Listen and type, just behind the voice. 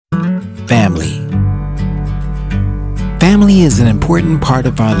Family. Family is an important part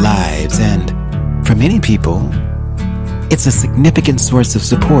of our lives, and for many people, it's a significant source of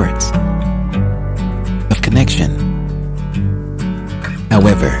support, of connection.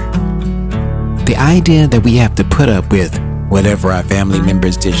 However, the idea that we have to put up with whatever our family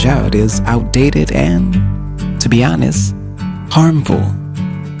members dish out is outdated and, to be honest, harmful.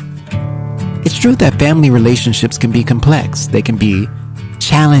 It's true that family relationships can be complex. They can be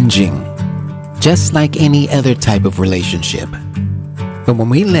challenging, just like any other type of relationship. But when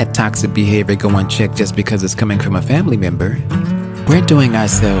we let toxic behavior go unchecked just because it's coming from a family member, we're doing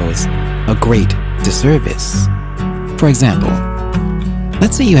ourselves a great disservice. For example,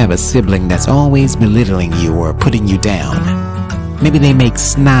 let's say you have a sibling that's always belittling you or putting you down. Maybe they make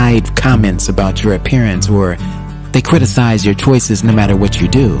snide comments about your appearance, or they criticize your choices no matter what you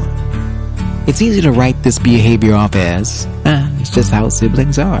do. It's easy to write this behavior off as, it's just how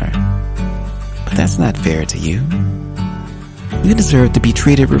siblings are. But that's not fair to you. You deserve to be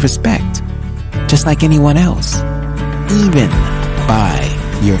treated with respect, just like anyone else, even by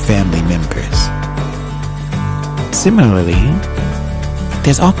your family members. Similarly,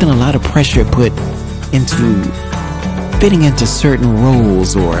 there's often a lot of pressure put into fitting into certain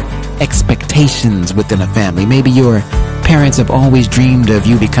roles or expectations within a family. Maybe your parents have always dreamed of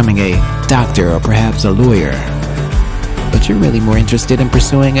you becoming a doctor or perhaps a lawyer, but you're really more interested in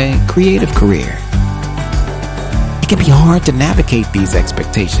pursuing a creative career. It can be hard to navigate these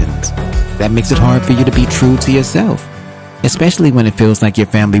expectations. That makes it hard for you to be true to yourself, especially when it feels like your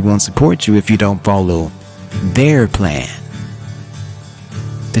family won't support you if you don't follow their plan.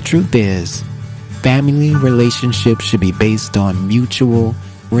 The truth is, family relationships should be based on mutual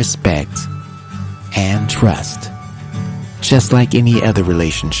respect and trust, just like any other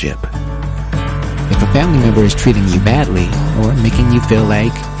relationship. If a family member is treating you badly or making you feel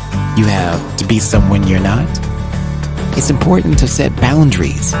like you have to be someone you're not, it's important to set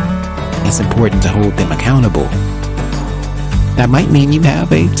boundaries. It's important to hold them accountable. That might mean you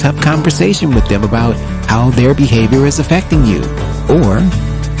have a tough conversation with them about how their behavior is affecting you, or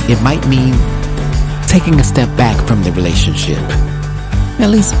it might mean taking a step back from the relationship, at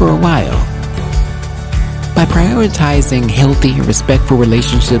least for a while. By prioritizing healthy, respectful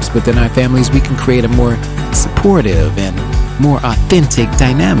relationships within our families, we can create a more supportive and more authentic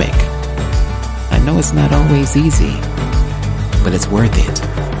dynamic. I know it's not always easy, but it's worth it.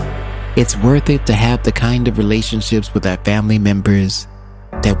 It's worth it to have the kind of relationships with our family members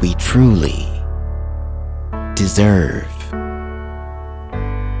that we truly deserve.